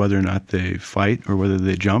anglers, whether or not they fight or whether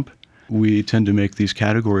they jump, we tend to make these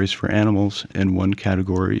categories for animals, and one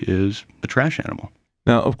category is a trash animal.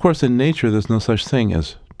 Now, of course, in nature, there's no such thing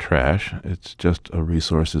as trash. It's just a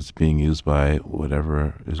resource that's being used by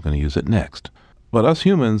whatever is going to use it next. But us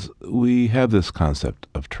humans, we have this concept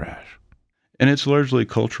of trash. And it's largely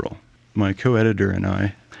cultural. My co-editor and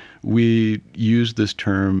I, we use this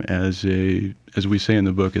term as we say in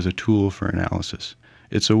the book, as a tool for analysis.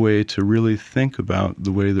 It's a way to really think about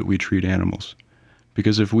the way that we treat animals.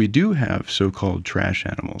 Because if we do have so-called trash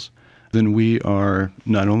animals, then we are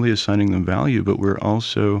not only assigning them value, but we're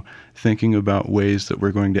also thinking about ways that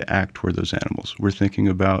we're going to act toward those animals. We're thinking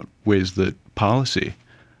about ways that policy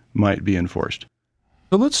might be enforced.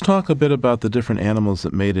 So let's talk a bit about the different animals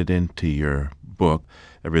that made it into your book.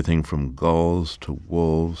 Everything from gulls to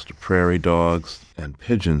wolves to prairie dogs and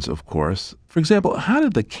pigeons, of course. For example, how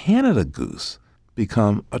did the Canada goose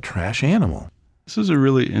become a trash animal? This is a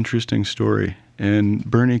really interesting story, and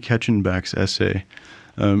Bernie Ketchenbach's essay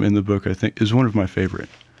in the book, I think, is one of my favorite.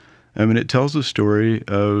 I mean, it tells the story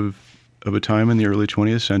of a time in the early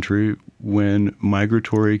 20th century when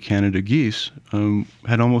migratory Canada geese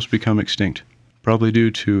had almost become extinct, probably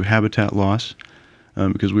due to habitat loss,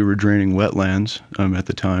 because we were draining wetlands at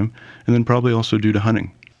the time, and then probably also due to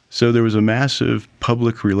hunting. So there was a massive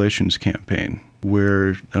public relations campaign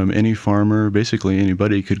where any farmer, basically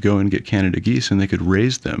anybody, could go and get Canada geese, and they could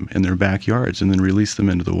raise them in their backyards and then release them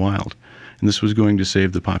into the wild. And this was going to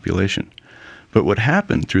save the population. But what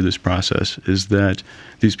happened through this process is that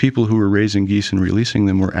these people who were raising geese and releasing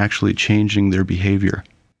them were actually changing their behavior.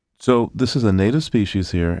 So this is a native species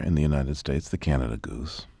here in the United States, the Canada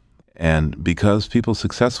goose. And because people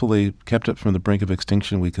successfully kept it from the brink of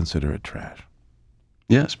extinction, we consider it trash.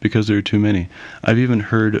 Yes, because there are too many. I've even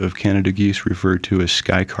heard of Canada geese referred to as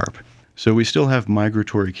sky carp. So we still have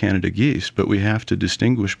migratory Canada geese, but we have to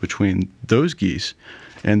distinguish between those geese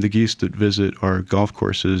and the geese that visit our golf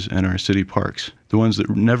courses and our city parks, the ones that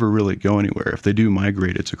never really go anywhere. If they do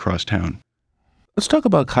migrate, it's across town. Let's talk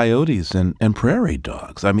about coyotes and prairie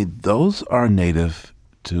dogs. I mean, those are native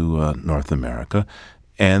to North America,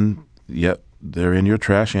 and yet they're in your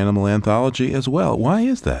trash animal anthology as well. Why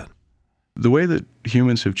is that? The way that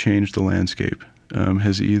humans have changed the landscape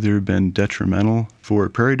has either been detrimental for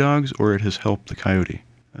prairie dogs or it has helped the coyote.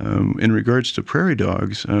 In regards to prairie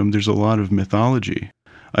dogs, there's a lot of mythology.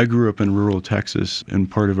 I grew up in rural Texas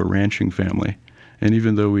and part of a ranching family. And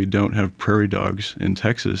even though we don't have prairie dogs in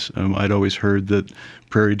Texas, I'd always heard that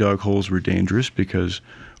prairie dog holes were dangerous because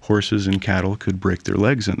horses and cattle could break their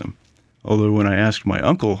legs in them. Although when I asked my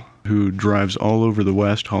uncle, who drives all over the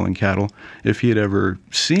West hauling cattle, if he had ever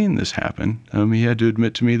seen this happen, he had to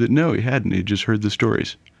admit to me that no, he hadn't. He'd just heard the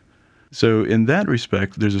stories. So in that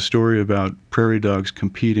respect, there's a story about prairie dogs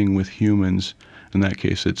competing with humans. In that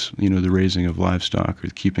case, it's, the raising of livestock or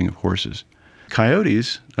the keeping of horses.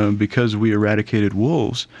 Coyotes, because we eradicated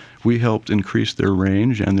wolves, we helped increase their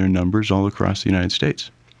range and their numbers all across the United States.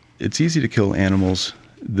 It's easy to kill animals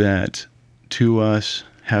that, to us,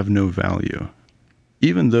 have no value.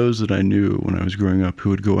 Even those that I knew when I was growing up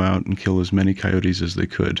who would go out and kill as many coyotes as they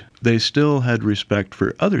could, they still had respect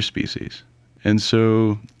for other species. And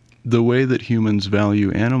so the way that humans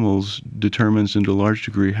value animals determines in a large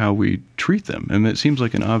degree how we treat them. And it seems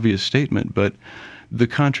like an obvious statement, but the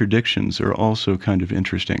contradictions are also kind of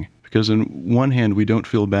interesting. Because on one hand, we don't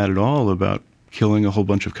feel bad at all about killing a whole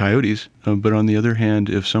bunch of coyotes. But on the other hand,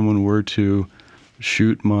 if someone were to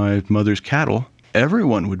shoot my mother's cattle,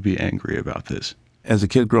 everyone would be angry about this. As a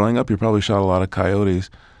kid growing up, you probably shot a lot of coyotes.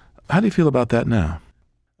 How do you feel about that now?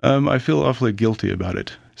 I feel awfully guilty about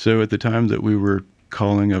it. So at the time that we were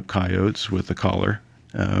calling up coyotes with a collar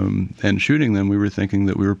and shooting them, we were thinking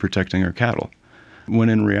that we were protecting our cattle. When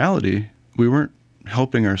in reality, we weren't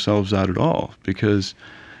helping ourselves out at all, because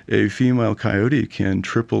a female coyote can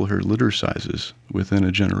triple her litter sizes within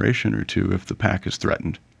a generation or two if the pack is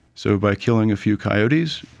threatened. So by killing a few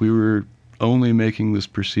coyotes, we were only making this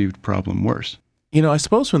perceived problem worse. I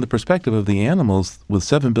suppose from the perspective of the animals, with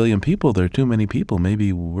 7 billion people, there are too many people.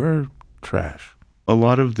 Maybe we're trash. A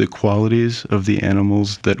lot of the qualities of the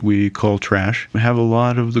animals that we call trash have a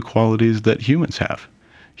lot of the qualities that humans have.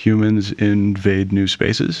 Humans invade new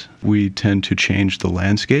spaces. We tend to change the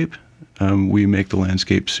landscape. We make the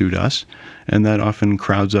landscape suit us, and that often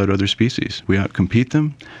crowds out other species. We outcompete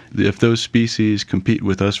them. If those species compete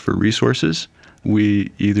with us for resources,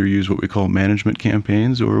 we either use what we call management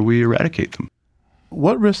campaigns or we eradicate them.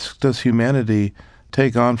 What risk does humanity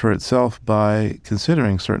take on for itself by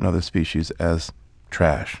considering certain other species as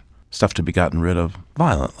trash, stuff to be gotten rid of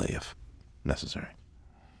violently if necessary?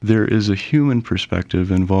 There is a human perspective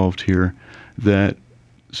involved here that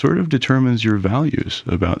sort of determines your values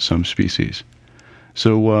about some species.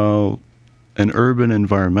 So while an urban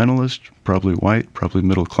environmentalist, probably white, probably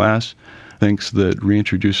middle class, thinks that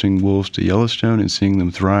reintroducing wolves to Yellowstone and seeing them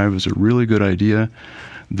thrive is a really good idea,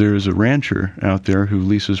 there's a rancher out there who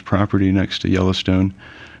leases property next to Yellowstone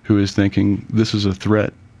who is thinking, this is a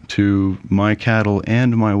threat to my cattle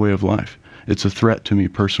and my way of life. It's a threat to me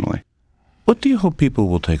personally. What do you hope people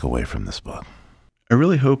will take away from this book? I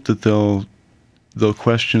really hope that they'll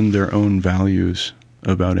question their own values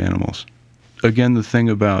about animals. Again, the thing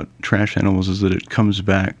about trash animals is that it comes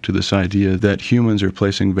back to this idea that humans are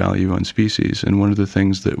placing value on species. And one of the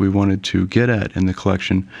things that we wanted to get at in the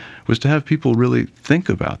collection was to have people really think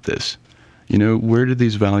about this. Where did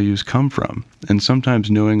these values come from? And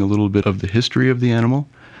sometimes knowing a little bit of the history of the animal,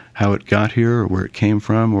 how it got here or where it came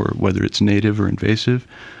from or whether it's native or invasive,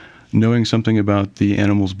 knowing something about the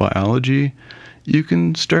animal's biology, you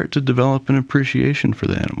can start to develop an appreciation for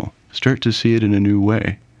the animal, start to see it in a new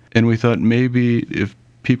way. And we thought maybe if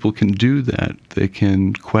people can do that, they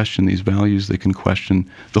can question these values, they can question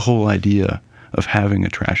the whole idea of having a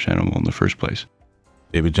trash animal in the first place.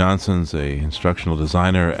 David Johnson's an instructional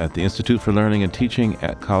designer at the Institute for Learning and Teaching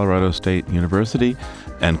at Colorado State University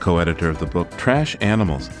and co-editor of the book Trash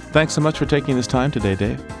Animals. Thanks so much for taking this time today,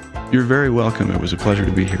 Dave. You're very welcome. It was a pleasure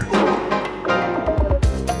to be here.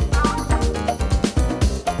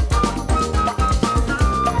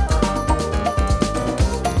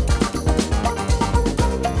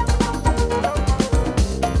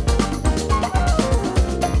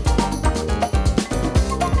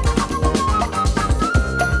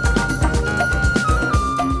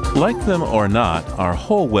 Like them or not, our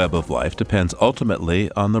whole web of life depends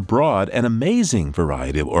ultimately on the broad and amazing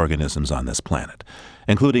variety of organisms on this planet,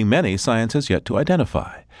 including many science has yet to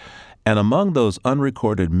identify. And among those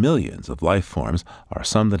unrecorded millions of life forms are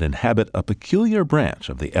some that inhabit a peculiar branch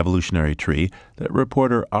of the evolutionary tree that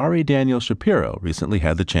reporter Ari Daniel Shapiro recently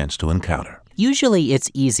had the chance to encounter. Usually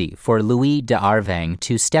it's easy for Louis de Arveng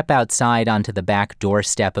to step outside onto the back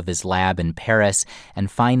doorstep of his lab in Paris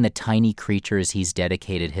and find the tiny creatures he's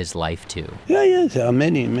dedicated his life to. Yeah, there are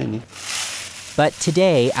many. But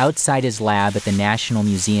today, outside his lab at the National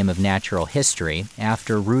Museum of Natural History,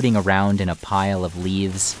 after rooting around in a pile of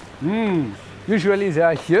leaves, Usually they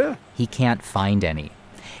are here. he can't find any.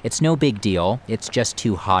 It's no big deal. It's just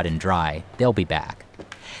too hot and dry. They'll be back.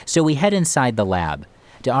 So we head inside the lab.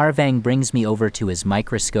 De Arveng brings me over to his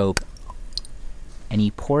microscope, and he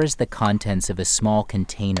pours the contents of a small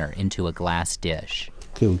container into a glass dish.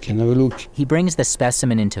 Okay, we can have a look. He brings the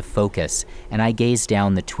specimen into focus, and I gaze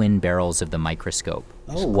down the twin barrels of the microscope.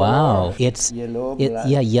 Oh, wow. It's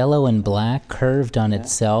yellow and black, curved on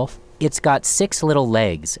itself. It's got 6 little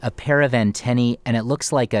legs, a pair of antennae, and it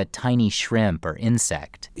looks like a tiny shrimp or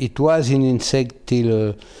insect. It was an insect till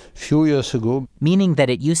a few years ago. Meaning that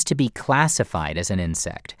it used to be classified as an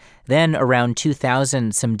insect. Then, around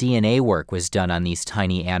 2000, some DNA work was done on these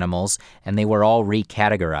tiny animals, and they were all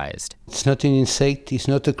recategorized. It's not an insect, it's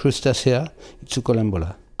not a crustacea, it's a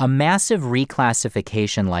collembola. A massive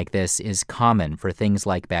reclassification like this is common for things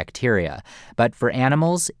like bacteria, but for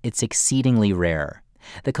animals, it's exceedingly rare.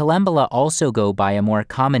 The collembola also go by a more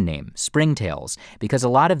common name, springtails, because a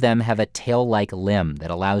lot of them have a tail-like limb that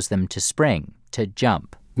allows them to spring, to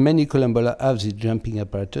jump. Many collembola have the jumping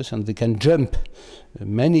apparatus and they can jump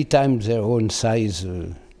many times their own size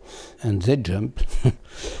and they jump.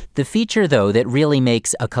 The feature, though, that really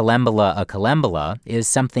makes a collembola is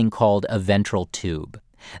something called a ventral tube.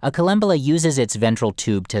 A collembola uses its ventral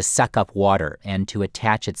tube to suck up water and to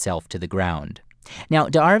attach itself to the ground. Now,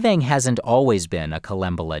 de Arveng hasn't always been a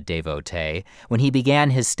collembola devotee. When he began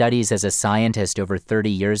his studies as a scientist over 30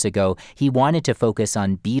 years ago, he wanted to focus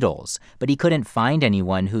on beetles, but he couldn't find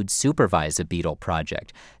anyone who'd supervise a beetle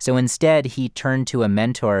project. So instead, he turned to a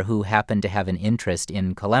mentor who happened to have an interest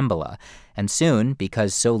in collembola. And soon,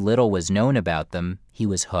 because so little was known about them, he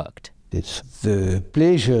was hooked. It's the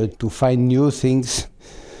pleasure to find new things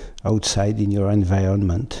outside in your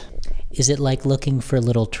environment. Is it like looking for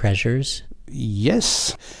little treasures?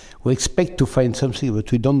 Yes, we expect to find something,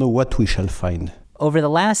 but we don't know what we shall find. Over the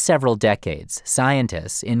last several decades,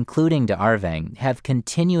 scientists, including de Arveng, have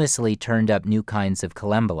continuously turned up new kinds of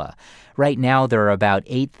collembola. Right now, there are about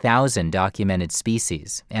 8,000 documented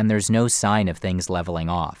species, and there's no sign of things leveling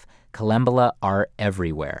off. Collembola are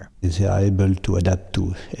everywhere. They are able to adapt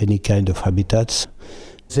to any kind of habitats.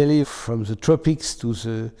 They live from the tropics to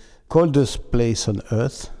the coldest place on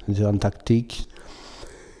Earth, the Antarctic,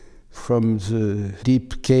 from the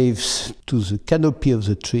deep caves to the canopy of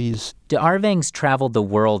the trees. De Arveng's traveled the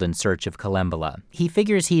world in search of collembola. He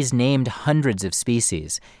figures he's named hundreds of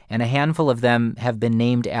species, and a handful of them have been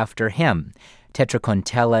named after him.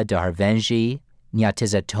 Tetracontella de Arvengi,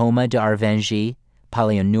 Nyatizatoma de Arvengi,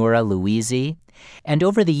 Paleonura louisi. And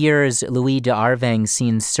over the years, Louis de Arveng's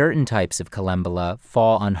seen certain types of collembola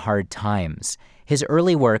fall on hard times. His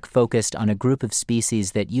early work focused on a group of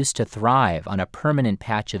species that used to thrive on a permanent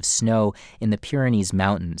patch of snow in the Pyrenees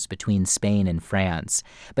Mountains between Spain and France.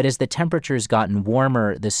 But as the temperatures gotten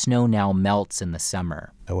warmer, the snow now melts in the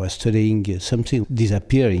summer. I was studying something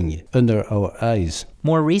disappearing under our eyes.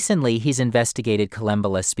 More recently, he's investigated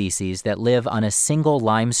collembola species that live on a single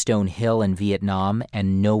limestone hill in Vietnam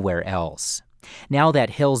and nowhere else. Now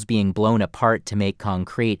that hill's being blown apart to make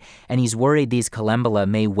concrete, and he's worried these collembola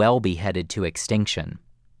may well be headed to extinction.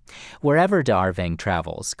 Wherever de Arveng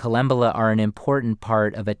travels, collembola are an important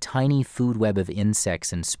part of a tiny food web of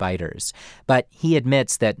insects and spiders, but he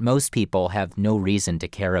admits that most people have no reason to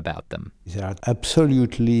care about them. They are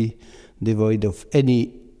absolutely devoid of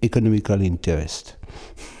any economical interest.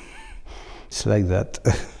 It's like that.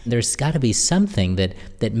 There's got to be something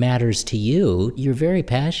that matters to you. You're very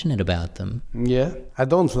passionate about them. Yeah. I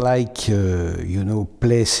don't like,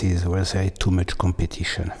 places where there is too much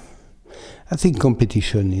competition. I think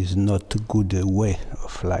competition is not a good way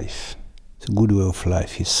of life. A good way of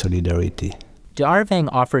life is solidarity. De Arveng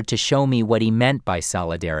offered to show me what he meant by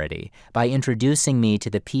solidarity by introducing me to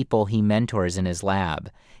the people he mentors in his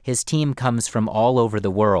lab. His team comes from all over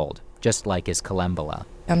the world, just like his collembola.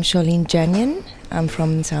 I'm Charlene Janyan. I'm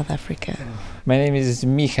from South Africa. My name is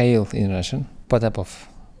Mikhail in Russian. Potapov.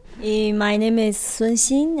 My name is Sun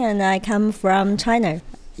Xin and I come from China.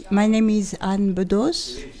 My name is Anne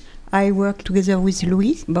Bedos. I work together with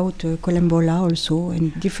Louis about collembola also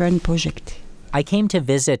and different projects. I came to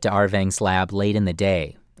visit de Arveng's lab late in the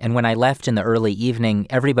day, and when I left in the early evening,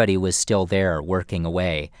 everybody was still there working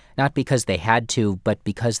away, not because they had to, but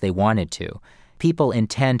because they wanted to. people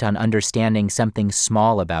intent on understanding something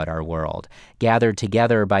small about our world, gathered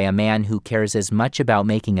together by a man who cares as much about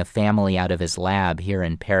making a family out of his lab here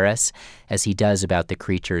in Paris as he does about the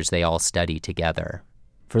creatures they all study together.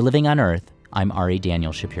 For Living on Earth, I'm Ari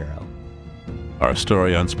Daniel Shapiro. Our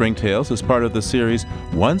story on Springtails is part of the series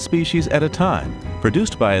One Species at a Time,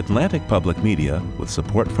 produced by Atlantic Public Media with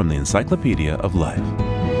support from the Encyclopedia of Life.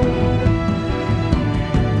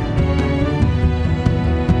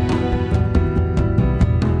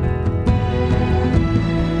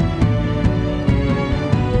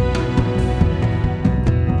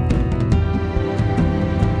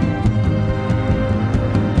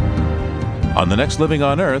 On the next Living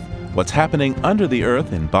on Earth, what's happening under the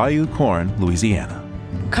earth in Bayou Corn, Louisiana.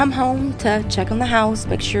 Come home to check on the house,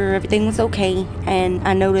 make sure everything was okay, and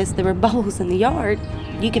I noticed there were bubbles in the yard.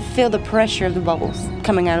 You could feel the pressure of the bubbles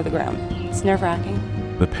coming out of the ground. It's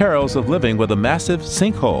nerve-wracking. The perils of living with a massive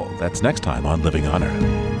sinkhole. That's next time on Living on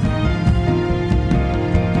Earth.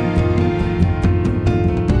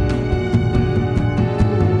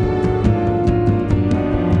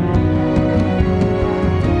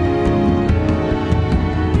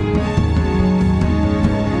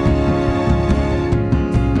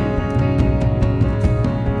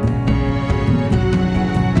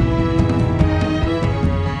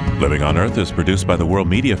 Living on Earth is produced by the World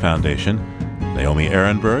Media Foundation. Naomi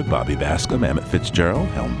Ehrenberg, Bobby Bascom, Emmett Fitzgerald,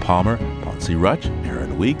 Helen Palmer, Ponce Rutch,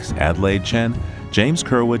 Aaron Weeks, Adelaide Chen, James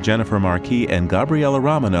Kerwood, Jennifer Marquis, and Gabriella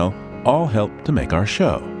Romano all helped to make our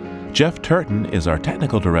show. Jeff Turton is our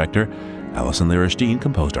technical director. Allison Lierstein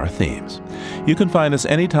composed our themes. You can find us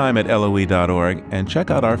anytime at LOE.org and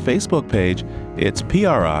check out our Facebook page. It's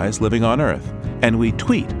PRI's Living on Earth, and we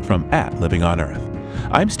tweet from @LivingOnEarth.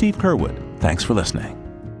 I'm Steve Kerwood. Thanks for listening.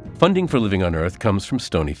 Funding for Living on Earth comes from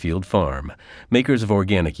Stonyfield Farm, makers of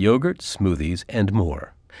organic yogurt, smoothies, and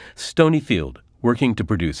more. Stonyfield, working to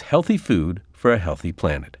produce healthy food for a healthy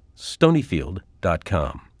planet.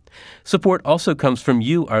 Stonyfield.com. Support also comes from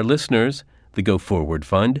you, our listeners, the Go Forward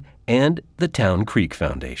Fund, and the Town Creek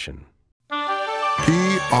Foundation.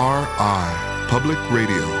 PRI, Public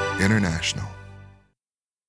Radio International.